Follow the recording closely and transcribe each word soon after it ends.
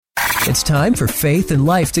It's time for Faith and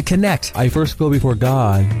Life to connect. I first go before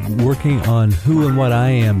God, working on who and what I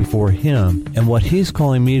am before Him and what He's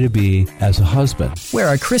calling me to be as a husband. Where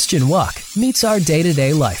our Christian walk meets our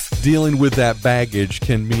day-to-day life. Dealing with that baggage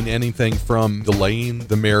can mean anything from delaying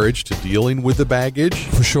the marriage to dealing with the baggage.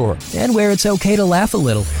 For sure. And where it's okay to laugh a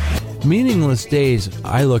little. Meaningless days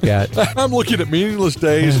I look at. I'm looking at meaningless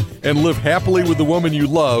days and live happily with the woman you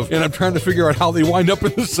love, and I'm trying to figure out how they wind up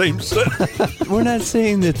in the same sentence. We're not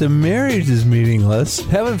saying that the marriage is meaningless.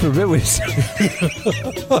 Heaven forbid we say.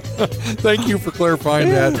 Thank you for clarifying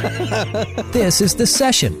that. This is The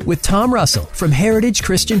Session with Tom Russell from Heritage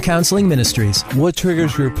Christian Counseling Ministries. What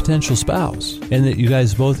triggers your potential spouse? And that you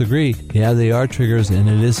guys both agree, yeah, they are triggers, and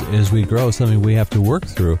it is, as we grow, something we have to work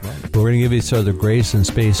through. But we're going to give each other grace and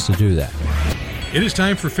space to do that. It is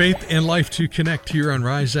time for Faith and Life to connect here on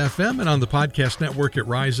Rise FM and on the podcast network at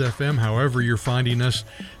Rise FM. However you're finding us,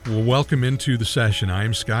 well, welcome into the session. I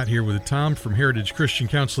am Scott here with Tom from Heritage Christian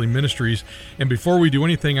Counseling Ministries. And before we do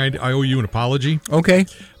anything, I owe you an apology. Okay.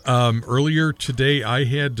 Earlier today, I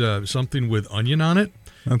had something with onion on it.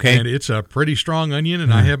 Okay. And it's a pretty strong onion,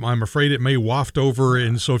 and I'm afraid it may waft over,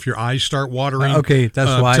 and so if your eyes start watering, okay,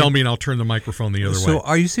 that's why. Tell me and I'll turn the microphone the other way. So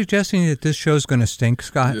are you suggesting that this show's going to stink,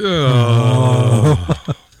 Scott?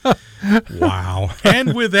 Wow.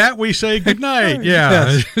 And with that, we say goodnight.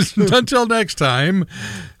 Yeah. Yes. Until next time.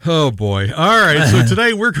 Oh, boy. All right. So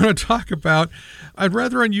today we're going to talk about a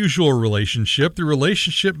rather unusual relationship, the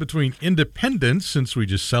relationship between independence, since we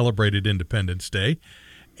just celebrated Independence Day,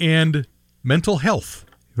 and mental health.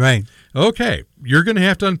 Right. Okay. You're going to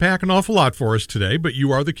have to unpack an awful lot for us today, but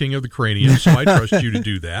you are the king of the cranium, so I trust you to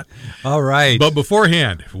do that. All right. But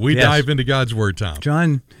beforehand, we dive into God's Word, Tom.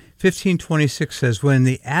 John 15:26 says, "When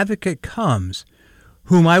the advocate comes,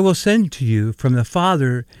 whom I will send to you from the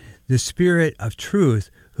Father, the Spirit of truth,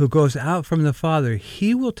 who goes out from the Father,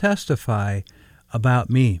 he will testify about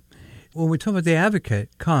me." When we talk about the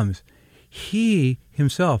advocate comes, he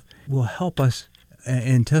himself will help us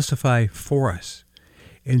and testify for us.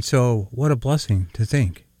 And so what a blessing to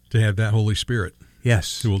think. To have that Holy Spirit.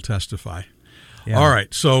 Yes. Who will testify. Yeah. All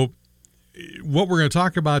right. So what we're going to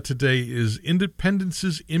talk about today is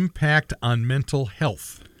independence's impact on mental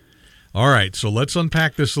health. All right. So let's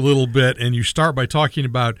unpack this a little bit. And you start by talking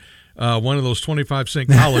about one of those 25-cent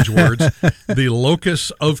college words, the locus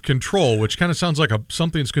of control, which kind of sounds like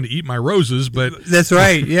something that's going to eat my roses, but that's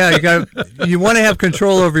right. Yeah, you want to have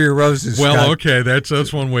control over your roses. Well, Scott. Okay,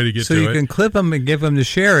 that's one way to get so to it. So you can clip them and give them to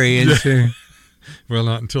Sherry. And well,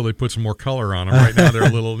 not until they put some more color on them. Right now, they're a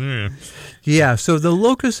little. Yeah. So the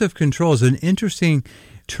locus of control is an interesting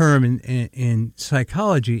term in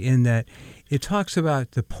psychology in that it talks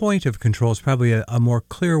about the point of control. It's probably a more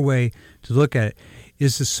clear way to look at it.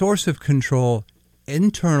 Is the source of control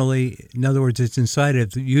internally, in other words, it's inside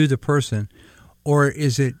of you, the person, or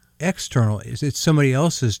is it external? Is it somebody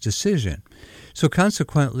else's decision? So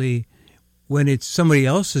consequently, when it's somebody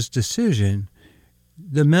else's decision,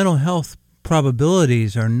 the mental health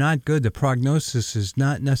probabilities are not good. The prognosis is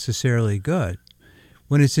not necessarily good.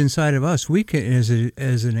 When it's inside of us, we can, as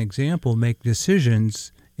an example, make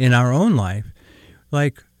decisions in our own life,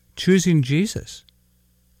 like choosing Jesus.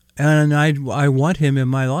 And I want him in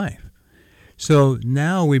my life. So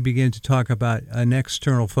now we begin to talk about an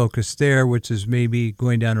external focus there, which is maybe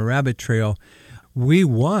going down a rabbit trail. We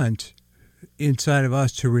want inside of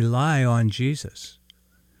us to rely on Jesus.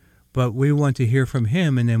 But we want to hear from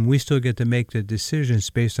him, and then we still get to make the decisions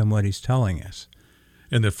based on what he's telling us.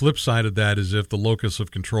 And the flip side of that is if the locus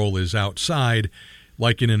of control is outside,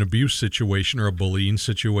 like in an abuse situation or a bullying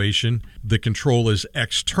situation, the control is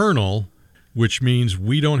external, which means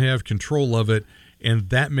we don't have control of it, and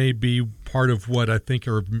that may be part of what I think,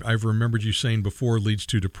 or I've remembered you saying before, leads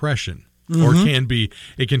to depression, or can be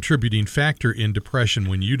a contributing factor in depression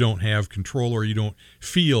when you don't have control or you don't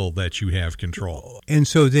feel that you have control. And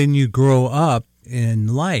so then you grow up in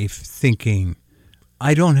life thinking,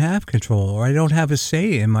 I don't have control, or I don't have a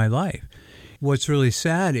say in my life. What's really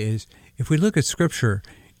sad is, if we look at Scripture,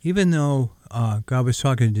 even though God was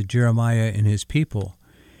talking to Jeremiah and his people,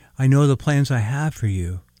 I know the plans I have for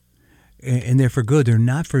you, and they're for good. They're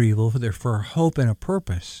not for evil. They're for hope and a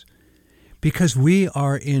purpose. Because we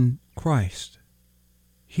are in Christ.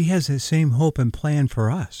 He has the same hope and plan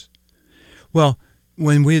for us. Well,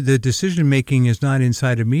 when the decision-making is not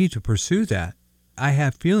inside of me to pursue that, I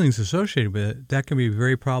have feelings associated with it. That can be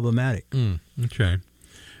very problematic. Okay.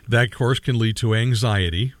 That, of course, can lead to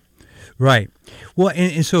anxiety. Right. Well,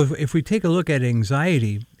 and so if we take a look at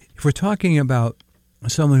anxiety, if we're talking about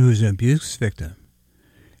someone who's an abuse victim,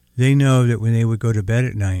 they know that when they would go to bed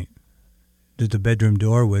at night, that the bedroom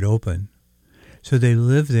door would open, So they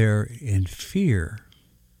live there in fear,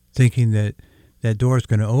 thinking that that door is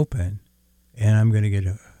going to open and I'm going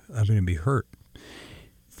to be hurt.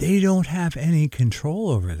 They don't have any control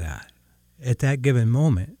over that at that given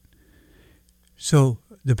moment. So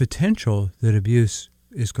the potential that abuse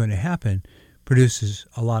is going to happen produces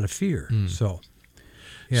a lot of fear. So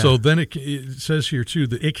then it says here, too,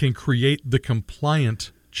 that it can create the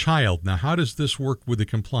compliant child. Now, how does this work with the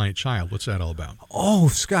compliant child? What's that all about? Oh,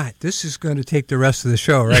 Scott, this is going to take the rest of the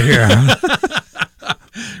show right here.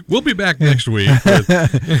 We'll be back next week.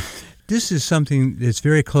 This is something that's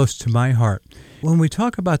very close to my heart. When we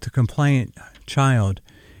talk about the compliant child,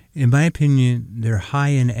 in my opinion, they're high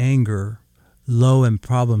in anger, low in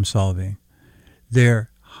problem solving.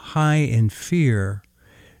 They're high in fear.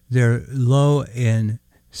 They're low in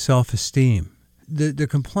self-esteem. The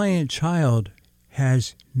compliant child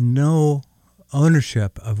has no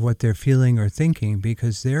ownership of what they're feeling or thinking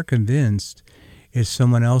because they're convinced it's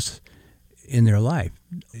someone else in their life.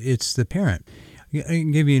 It's the parent. I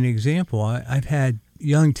can give you an example. I've had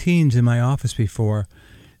young teens in my office before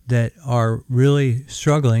that are really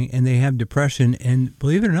struggling and they have depression, and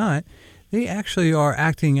believe it or not, they actually are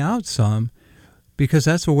acting out some because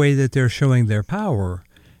that's a way that they're showing their power,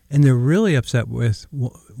 and they're really upset with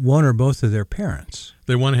one or both of their parents.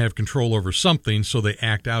 They want to have control over something, so they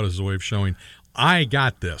act out as a way of showing, I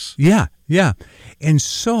got this. Yeah. And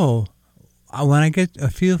so when I get a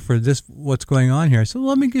feel for this, what's going on here, so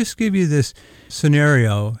let me just give you this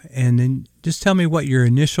scenario, and then just tell me what your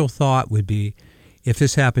initial thought would be if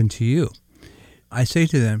this happened to you. I say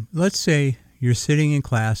to them, let's say you're sitting in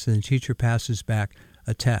class and the teacher passes back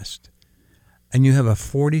a test, and you have a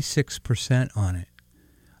 46% on it.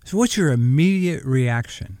 So what's your immediate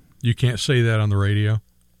reaction? You can't say that on the radio.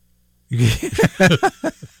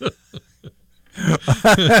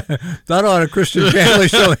 Not on a Christian family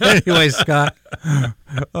show anyway, Scott.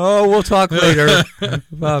 Oh, we'll talk later.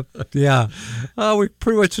 We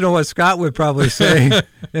pretty much know what Scott would probably say,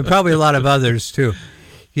 and probably a lot of others too.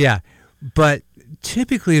 Yeah, but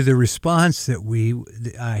typically the response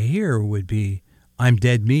that I hear would be, I'm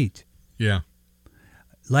dead meat. Yeah.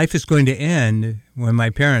 Life is going to end when my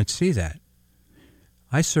parents see that.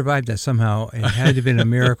 I survived that somehow. It had to have been a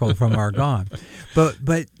miracle from our God.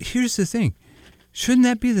 But here's the thing. Shouldn't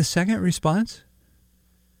that be the second response?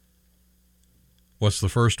 What's the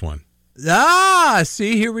first one?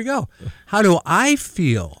 See, here we go. How do I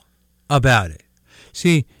feel about it?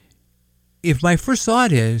 See, if my first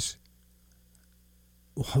thought is,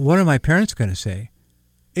 what are my parents going to say?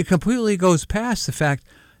 It completely goes past the fact,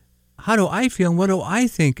 how do I feel and what do I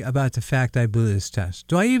think about the fact I blew this test?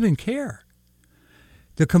 Do I even care?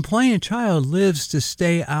 The compliant child lives to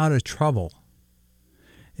stay out of trouble,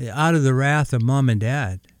 out of the wrath of mom and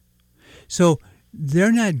dad. So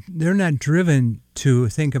they're not driven to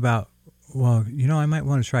think about, well, I might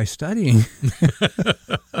want to try studying.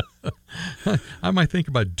 I might think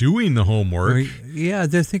about doing the homework. Yeah,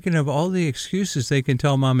 they're thinking of all the excuses they can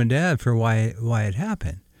tell mom and dad for why it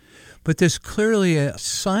happened. But there's clearly a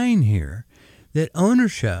sign here that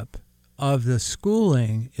ownership of the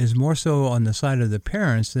schooling is more so on the side of the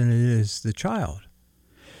parents than it is the child.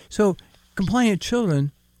 So compliant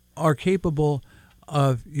children are capable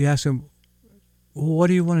of, you ask them, well, what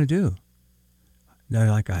do you want to do? They're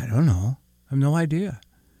like, I don't know. I have no idea.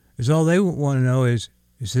 Because all they want to know is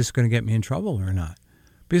this going to get me in trouble or not?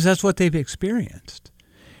 Because that's what they've experienced.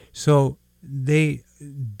 So they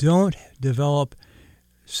don't develop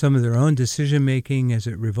some of their own decision-making as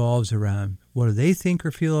it revolves around what do they think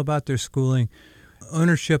or feel about their schooling,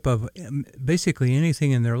 ownership of basically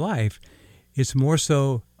anything in their life. It's more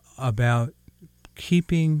so about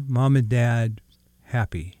keeping mom and dad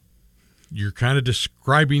happy. You're kind of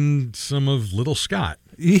describing some of little Scott.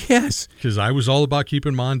 Yes. Because I was all about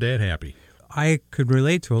keeping mom and dad happy. I could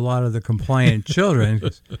relate to a lot of the compliant children.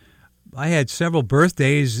 'Cause I had several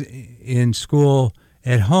birthdays in school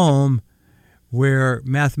at home where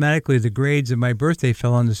mathematically the grades of my birthday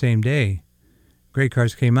fell on the same day. Grade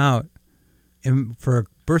cards came out. And for a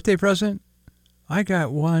birthday present, I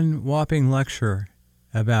got one whopping lecture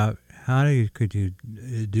about how could you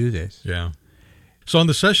do this. Yeah. So on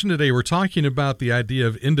the session today, we're talking about the idea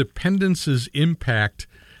of independence's impact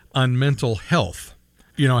on mental health.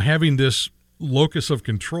 Having this locus of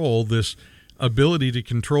control, this ability to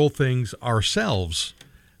control things ourselves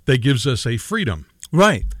that gives us a freedom.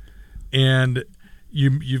 Right. And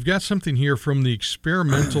you've got something here from the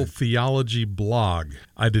Experimental Theology Blog.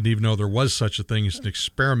 I didn't even know there was such a thing as an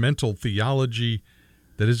experimental theology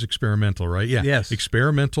That is experimental, right? Yeah. Yes.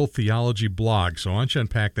 Experimental Theology Blog. So why don't you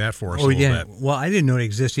unpack that for us a Oh, little yeah. bit? Well, I didn't know it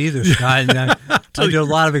existed either, Scott. And I did a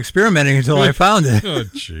lot of experimenting until I found it. Oh,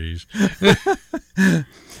 jeez.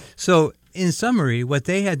 So, in summary, what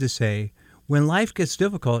they had to say, when life gets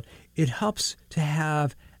difficult, it helps to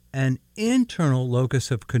have an internal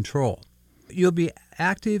locus of control. You'll be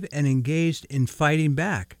active and engaged in fighting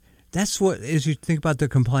back. That's what, as you think about the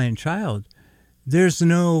compliant child, there's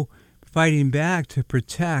no fighting back to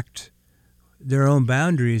protect their own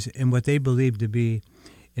boundaries and what they believe to be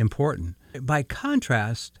important. By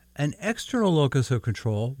contrast, an external locus of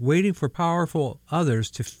control, waiting for powerful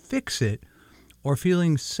others to fix it or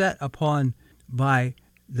feeling set upon by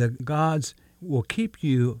the gods, will keep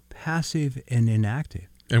you passive and inactive.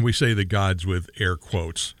 And we say the gods with air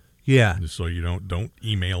quotes. Yeah. So you don't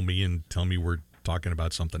email me and tell me we're talking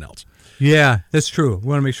about something else. Yeah, that's true. We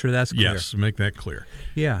want to make sure that's clear. Yes, make that clear.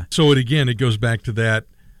 Yeah. So it goes back to that,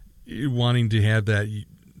 wanting to have that,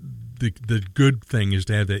 the good thing is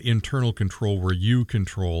to have that internal control where you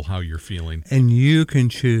control how you're feeling. And you can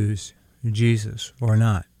choose Jesus or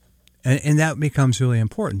not. And that becomes really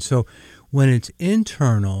important. So when it's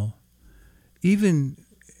internal, even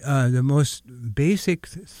the most basic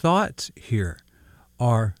thoughts here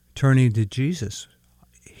are turning to Jesus.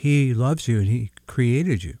 He loves you and he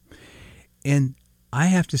created you. And I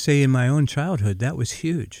have to say, in my own childhood, that was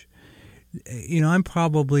huge. You know, I'm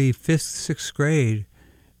probably 5th, 6th grade,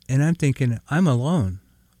 and I'm thinking, I'm alone.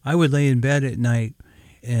 I would lay in bed at night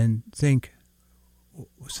and think,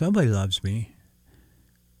 somebody loves me.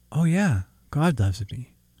 Oh, yeah, God loves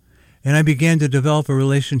me. And I began to develop a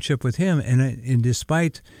relationship with him, and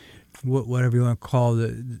despite whatever you want to call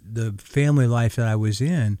the family life that I was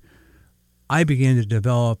in, I began to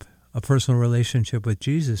develop a personal relationship with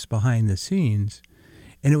Jesus behind the scenes,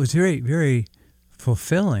 and it was very, very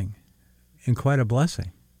fulfilling and quite a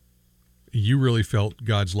blessing. You really felt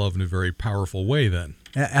God's love in a very powerful way then.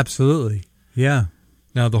 Absolutely, yeah.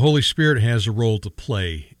 Now, the Holy Spirit has a role to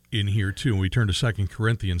play in here, too, and we turn to 2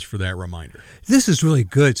 Corinthians for that reminder. This is really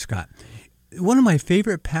good, Scott. One of my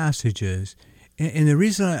favorite passages, and the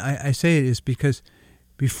reason I say it is because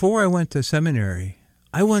before I went to seminary,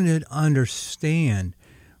 I wanted to understand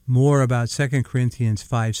more about 2 Corinthians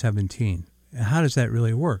 5:17. How does that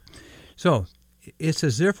really work? So it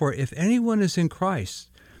says, therefore, if anyone is in Christ,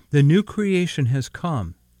 the new creation has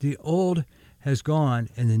come, the old has gone,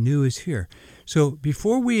 and the new is here. So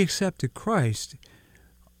before we accepted Christ,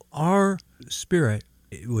 our spirit,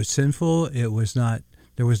 it was sinful, there was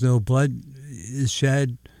no blood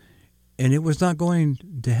shed, and it was not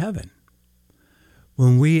going to heaven.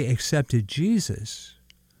 When we accepted Jesus,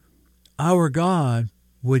 our God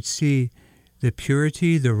would see the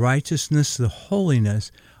purity, the righteousness, the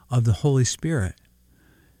holiness of the Holy Spirit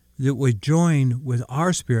that would join with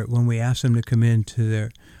our spirit when we ask him to come into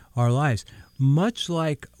our lives. Much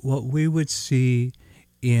like what we would see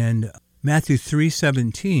in Matthew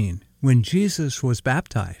 3:17, when Jesus was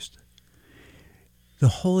baptized, the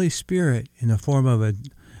Holy Spirit in the form of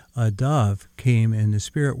a dove came in the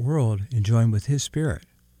spirit world and joined with his spirit.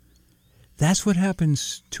 That's what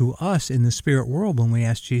happens to us in the spirit world when we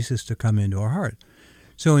ask Jesus to come into our heart.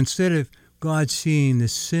 So instead of God seeing the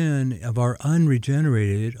sin of our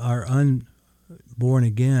unregenerated, our unborn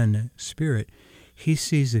again spirit, he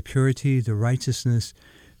sees the purity, the righteousness,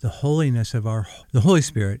 the holiness of the Holy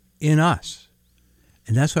Spirit in us.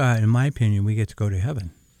 And that's why, in my opinion, we get to go to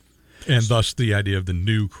heaven. And thus the idea of the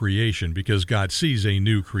new creation, because God sees a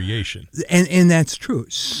new creation. And that's true.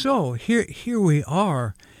 So here we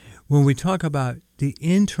are when we talk about the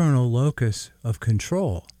internal locus of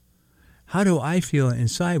control. How do I feel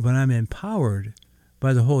inside when I'm empowered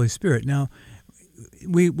by the Holy Spirit? Now,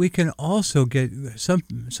 we can also get,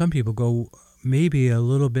 some people go maybe a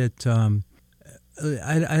little bit, I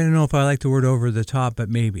don't know if I like the word over the top, but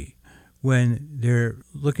maybe. When they're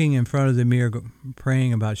looking in front of the mirror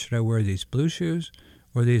praying about, should I wear these blue shoes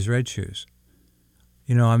or these red shoes?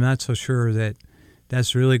 You know, I'm not so sure that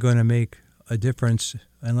that's really going to make a difference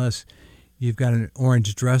unless you've got an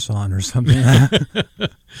orange dress on or something.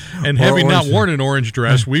 And having not worn an orange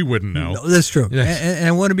dress, we wouldn't know. No, that's true. Yes. And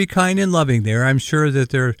I want to be kind and loving there. I'm sure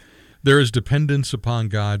that there is dependence upon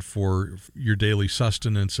God for your daily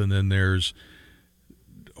sustenance, and then there's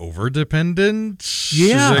overdependence.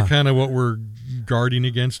 Yeah. Is that kind of what we're guarding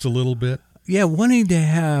against a little bit? Yeah, wanting to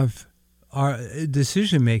have our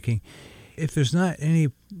decision making. If there's not any,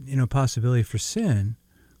 possibility for sin,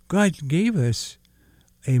 God gave us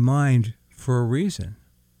a mind for a reason.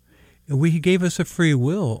 And He gave us a free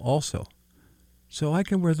will also. So I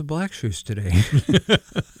can wear the black shoes today.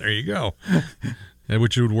 There you go.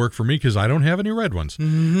 which would work for me because I don't have any red ones.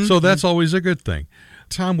 Mm-hmm. So that's always a good thing.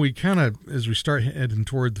 Tom, we kind of, as we start heading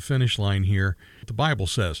toward the finish line here, the Bible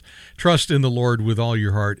says, trust in the Lord with all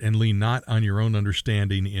your heart and lean not on your own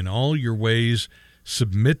understanding. In all your ways,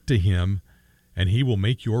 submit to him, and he will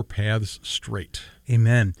make your paths straight.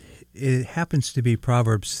 Amen. It happens to be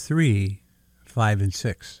Proverbs 3, 5, and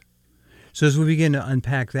 6. So as we begin to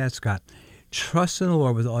unpack that, Scott, trust in the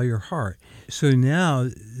Lord with all your heart. So now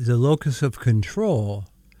the locus of control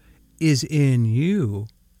is in you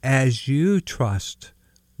as you trust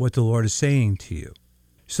what the Lord is saying to you.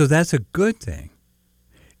 So that's a good thing.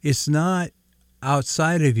 It's not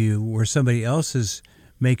outside of you where somebody else is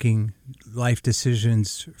making life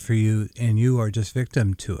decisions for you and you are just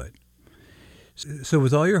victim to it. So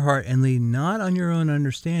with all your heart and lean not on your own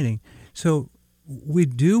understanding. So we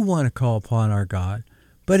do want to call upon our God.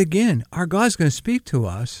 But again, our God's going to speak to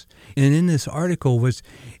us. And in this article was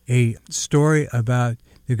a story about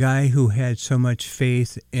the guy who had so much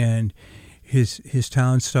faith and his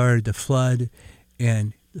town started to flood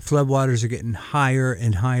and the floodwaters are getting higher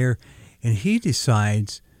and higher. And he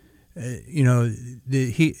decides,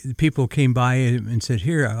 the people came by him and said,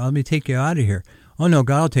 here, let me take you out of here. Oh, no,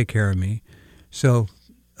 God will take care of me. So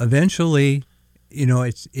eventually,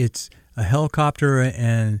 it's a helicopter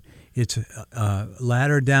and it's a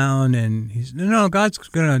ladder down, and he's, no, God's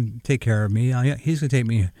going to take care of me. He's going to take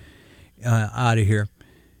me out of here.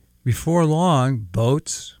 Before long,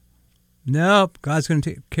 boats, nope, God's going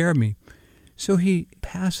to take care of me. So he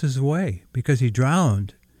passes away because he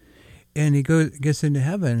drowned, and he gets into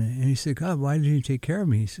heaven, and he said, God, why didn't you take care of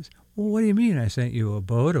me? He says, well, what do you mean? I sent you a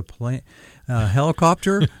boat, a plane, a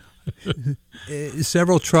helicopter,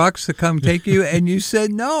 several trucks to come take you, and you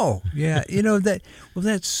said no. Yeah,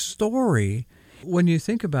 that story, when you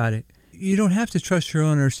think about it, you don't have to trust your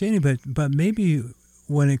own understanding, but maybe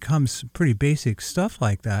when it comes to pretty basic stuff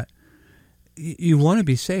like that, you want to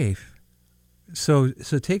be safe. So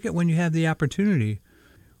take it when you have the opportunity.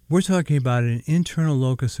 We're talking about an internal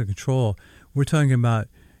locus of control. We're talking about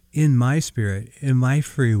in my spirit, in my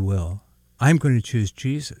free will, I'm going to choose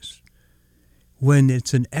Jesus. When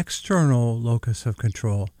it's an external locus of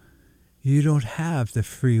control, you don't have the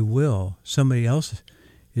free will. Somebody else's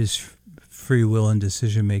free will and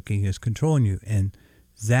decision-making is controlling you. And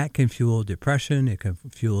that can fuel depression. It can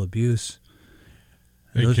fuel abuse.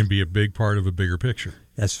 It can be a big part of a bigger picture.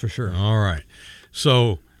 That's for sure. All right.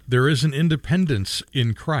 So there is an independence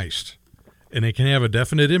in Christ, and it can have a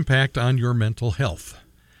definite impact on your mental health.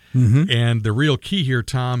 Mm-hmm. And the real key here,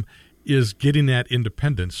 Tom, is getting that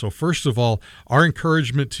independence. So first of all, our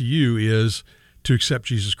encouragement to you is to accept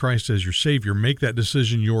Jesus Christ as your Savior. Make that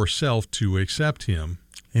decision yourself to accept him.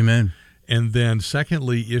 Amen. And then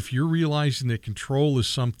secondly, if you're realizing that control is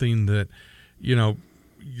something that,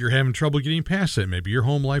 you're having trouble getting past it, maybe your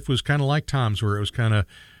home life was kind of like Tom's where it was kind of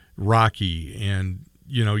rocky and,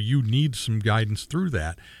 you need some guidance through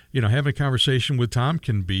that. Having a conversation with Tom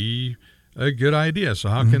can be a good idea. So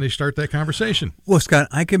how can they start that conversation? Well, Scott,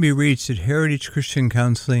 I can be reached at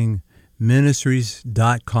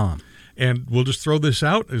heritagechristiancounselingministries.com. And we'll just throw this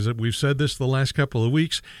out, as we've said this the last couple of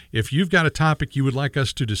weeks. If you've got a topic you would like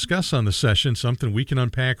us to discuss on the session, something we can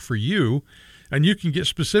unpack for you, and you can get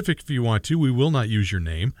specific if you want to. We will not use your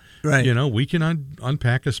name. Right. We can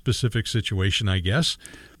unpack a specific situation, I guess.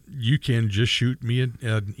 You can just shoot me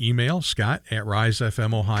an email,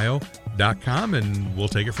 scott@risefmohio.com, and we'll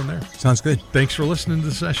take it from there. Sounds good. Thanks for listening to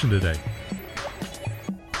the session today.